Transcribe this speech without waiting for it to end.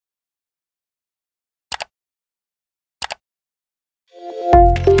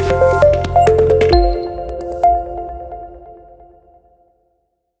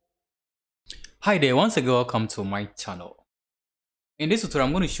Hi there, once again welcome to my channel. In this tutorial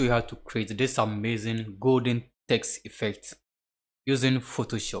I'm going to show you how to create this amazing golden text effect using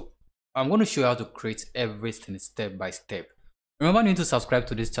Photoshop. I'm going to show you how to create everything step by step. Remember, you need to subscribe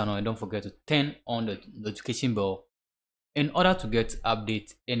to this channel and don't forget to turn on the notification bell in order to get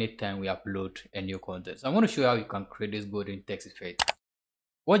updates anytime we upload a new content. So I'm going to show you how you can create this golden text effect.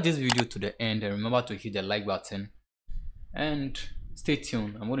 Watch this video to the end and remember to hit the like button and stay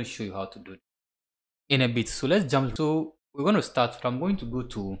tuned. I'm going to show you how to do it in a bit. So let's jump. So we're going to start. I'm going to go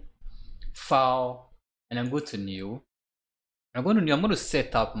to file and I'm going to new. I'm going to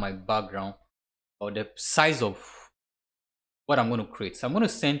set up my background or the size of what I'm going to create. So I'm going to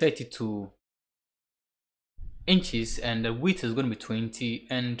send 32 inches and the width is going to be 20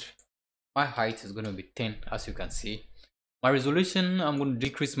 and my height is going to be 10, as you can see. My resolution, I'm going to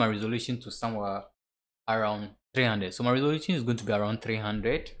decrease my resolution to somewhere around 300. So my resolution is going to be around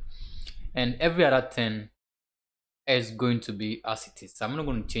 300 and every other thing is going to be as it is. So I'm not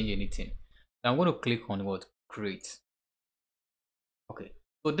going to change anything. Now I'm going to click on what create. Okay,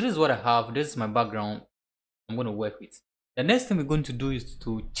 so this is what I have. This is my background I'm going to work with. The next thing we're going to do is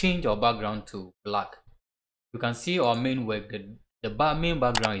to change our background to black. You can see our main work, the main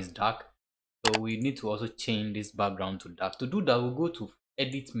background is dark, so we need to also change this background to dark. To do that, we'll go to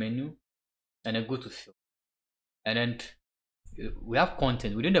edit menu and then go to fill, and then we have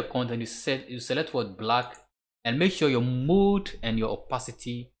content. Within the content, you select what black and make sure your mode and your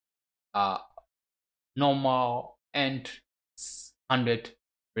opacity are normal and 100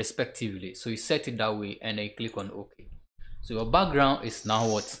 respectively. So you set it that way and then you click on OK. So your background is now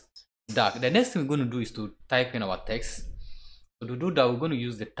what? Dark. The next thing we're going to do is to type in our text. So to do that, we're going to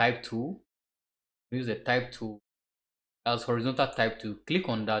use the type tool. Use the type tool as horizontal type tool. Click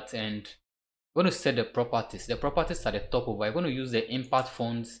on that and we're going to set the properties. The properties at the top over. I'm going to use the impact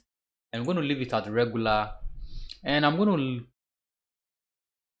fonts and I'm going to leave it at regular. And I'm going to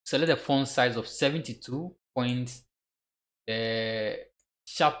select the font size of 72 points. The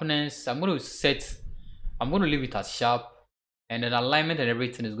sharpness, I'm going to leave it as sharp, and then alignment and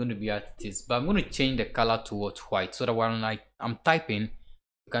everything is going to be as it is, but I'm going to change the color towards white so that when I'm typing,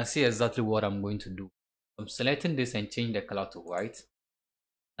 you can see exactly what I'm going to do. I'm selecting this and change the color to white.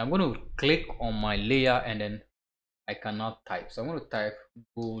 I'm going to click on my layer and then I cannot type, so I'm going to type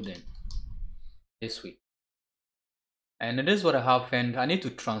golden this way, and this is what I have. And I need to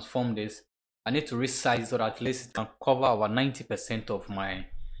transform this. I need to resize so that at least it can cover about 90% of my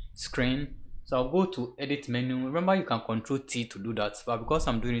screen. So I'll go to edit menu. Remember, you can control T to do that, but because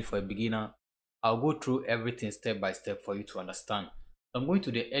I'm doing it for a beginner, I'll go through everything step by step for you to understand. So I'm going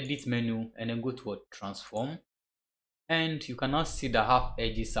to the edit menu and then go to transform, and you can now see the half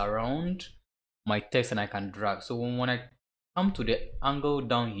edges around my text and I can drag. So when I come to the angle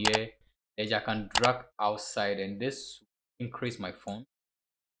down here, edge, I can drag outside and this increase my font,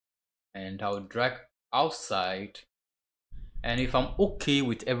 and I'll drag outside. And if I'm okay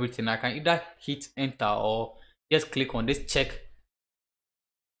with everything, I can either hit enter or just click on this check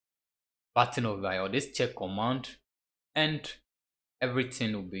button over here or this check command, and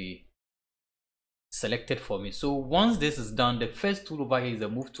everything will be selected for me. So once this is done, the first tool over here is the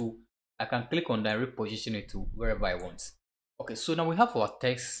move tool. I can click on that and reposition it to wherever I want. Okay, so now we have our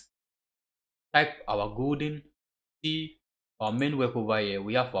text. Type our golden. See our main work over here.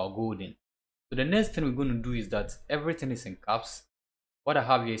 We have our golden. So the next thing we're going to do is that everything is in caps. What I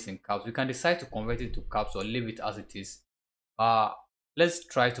have here is in caps. We can decide to convert it to caps or leave it as it is. Let's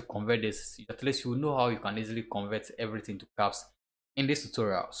try to convert this. At least you know how you can easily convert everything to caps in this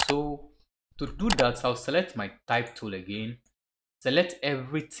tutorial. So to do that, I'll select my type tool again, select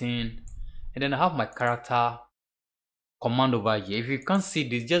everything, and then I have my character command over here. If you can't see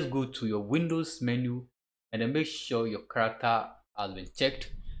this, just go to your Windows menu and then make sure your character has been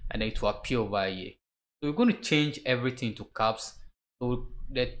checked, and then it will appear over here. So we're going to change everything to caps. So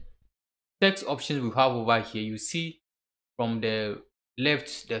the text options we have over here, you see from the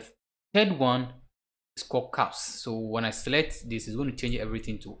left, the third one is called caps. So when I select this, it's going to change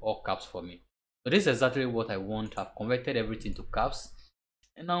everything to all caps for me. So this is exactly what I want. I've converted everything to caps,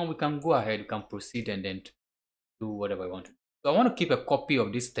 and now we can go ahead, we can proceed and then do whatever I want to do. So I want to keep a copy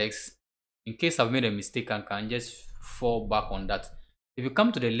of this text in case I've made a mistake. I can just fall back on that. If you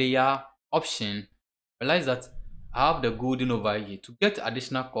come to the layer option, realize that I have the golden over here. To get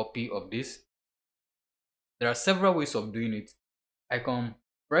additional copy of this, there are several ways of doing it. I can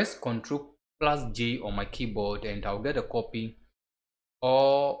press Ctrl+J on my keyboard and I'll get a copy,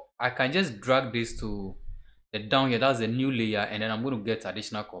 or I can just drag this to the down here. That's a new layer, and then I'm going to get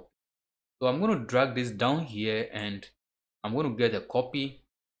additional copy. So I'm going to drag this down here and I'm going to get a copy.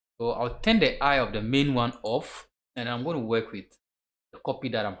 So I'll turn the eye of the main one off, and I'm going to work with the copy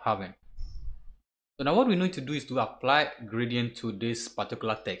that I'm having. So now what we need to do is to apply gradient to this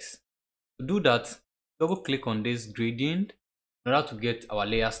particular text. To do that, double click on this gradient in order to get our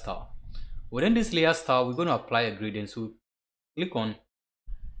layer style. Within this layer style, we're going to apply a gradient. So click on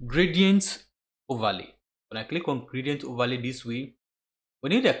gradient overlay. When I click on gradient overlay this way, we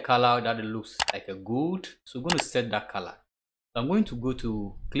need a color that looks like a gold. So we're going to set that color. So I'm going to go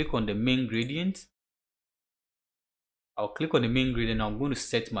to click on the main gradient. I'll click on the main gradient. I'm going to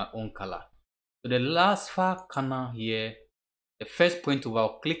set my own color. So the last far corner here, the first point over,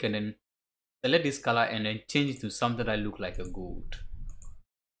 I'll click and then select this color and then change it to something that look like a gold.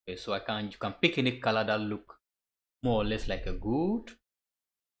 Okay, so you can pick any color that look more or less like a gold.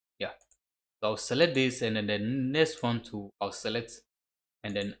 Yeah. So I'll select this, and then the next one I'll select,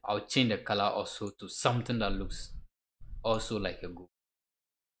 and then I'll change the color also to something that looks also like a gold.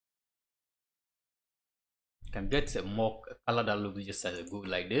 You can get a color that looks just as a gold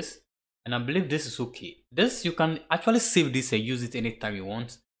like this. And I believe this is okay. This, you can actually save this and use it anytime you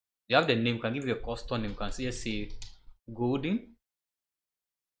want. You have the name, you can give you a custom name. You can just say golden.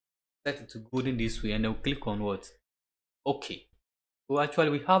 Set it to golden this way, and then click on what? Okay. So actually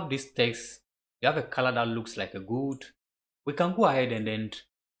we have this text. We have a color that looks like a gold. We can go ahead and then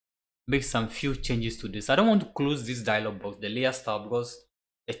make some few changes to this. I don't want to close this dialog box, the layer style, because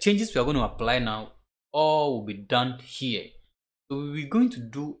the changes we are going to apply now all will be done here. So we're going to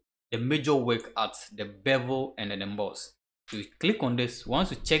do the major work at the bevel and then emboss. So you click on this.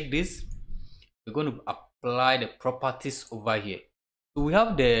 Once you check this, we're going to apply the properties over here. So we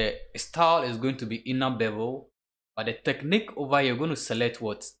have the style is going to be inner bevel, but the technique over here, you're going to select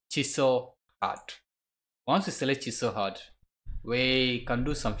what? Chisel hard. Once you select chisel hard, we can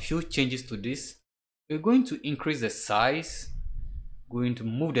do some few changes to this. We're going to increase the size, going to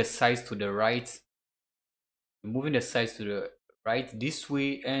move the size to the right, moving the size to the right this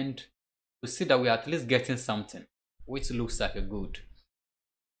way, and to see that we're at least getting something which looks like a good.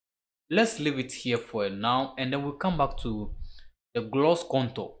 Let's leave it here for now, and then we'll come back to the gloss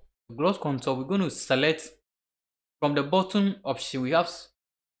contour. The gloss contour, we're going to select from the bottom option. We have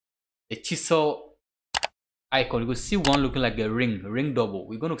the chisel icon. You can see one looking like a ring double.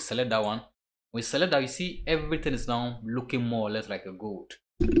 We're going to select that one. We select that, you see everything is now looking more or less like a gold.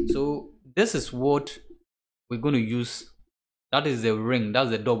 So this is what we're going to use. That is the ring. That's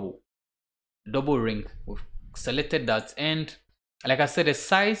the double ring. We've selected that, and like I said, the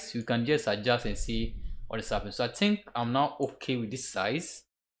size you can just adjust and see what is happening. So I think I'm now okay with this size.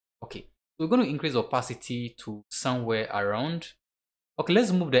 Okay, so we're going to increase opacity to somewhere around. Okay,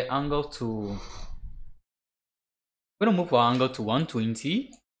 let's move the angle to, we're going to move our angle to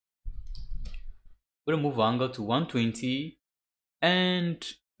 120. We're going to move our angle to 120, and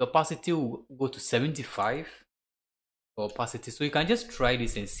the opacity will go to 75 for opacity. So you can just try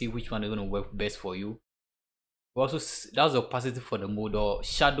this and see which one is going to work best for you. Also, that's the opacity for the mode, or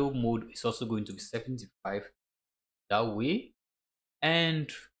shadow mode is also going to be 75 that way,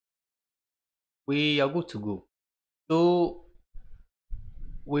 and we are good to go. So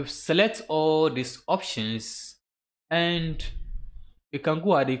we've select all these options, and you can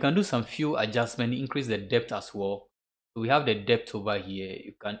go ahead, you can do some few adjustments, increase the depth as well. So we have the depth over here.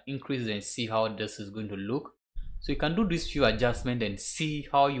 You can increase and see how this is going to look. So you can do these few adjustments and see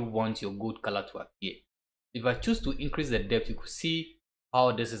how you want your gold color to appear. If I choose to increase the depth, you could see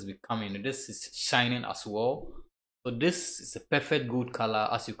how this is becoming. This is shining as well. So this is a perfect gold color,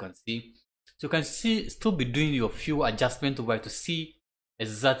 as you can see. So you can see, still be doing your few adjustments over to see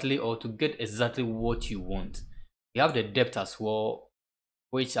exactly, or to get exactly what you want. You have the depth as well,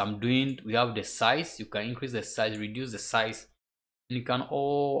 which I'm doing. We have the size. You can increase the size, reduce the size, and you can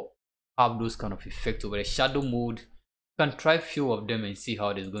all have those kind of effects over the shadow mode. You can try few of them and see how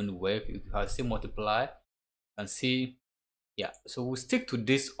it is going to work. You can see multiply and see. Yeah, so we'll stick to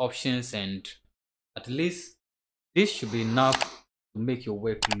these options, and at least this should be enough to make your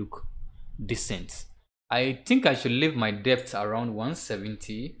work look decent. I think I should leave my depth around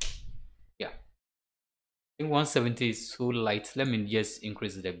 170. Yeah, I think 170 is so light. Let me just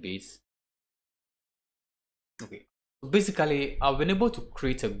increase the base. Okay, so basically I've been able to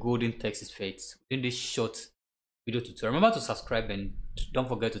create a golden text effect in this short video tutorial. Remember to subscribe, and don't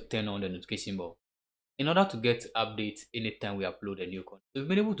forget to turn on the notification bell in order to get updates anytime we upload a new content. So we've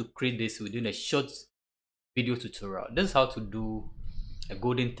been able to create this within a short video tutorial. This is how to do a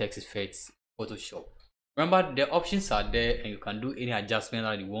golden text effect in Photoshop. Remember, the options are there, and you can do any adjustment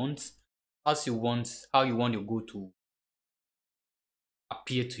that you want, as you want, how you want your gold to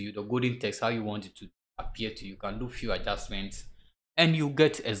appear to you, the golden text, how you want it to appear to you. You can do few adjustments, and you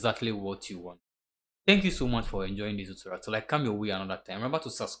get exactly what you want. Thank you so much for enjoying this tutorial. Till I come your way another time, remember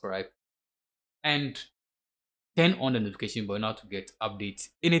to subscribe and turn on the notification bell now to get updates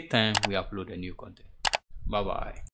anytime we upload a new content. Bye bye.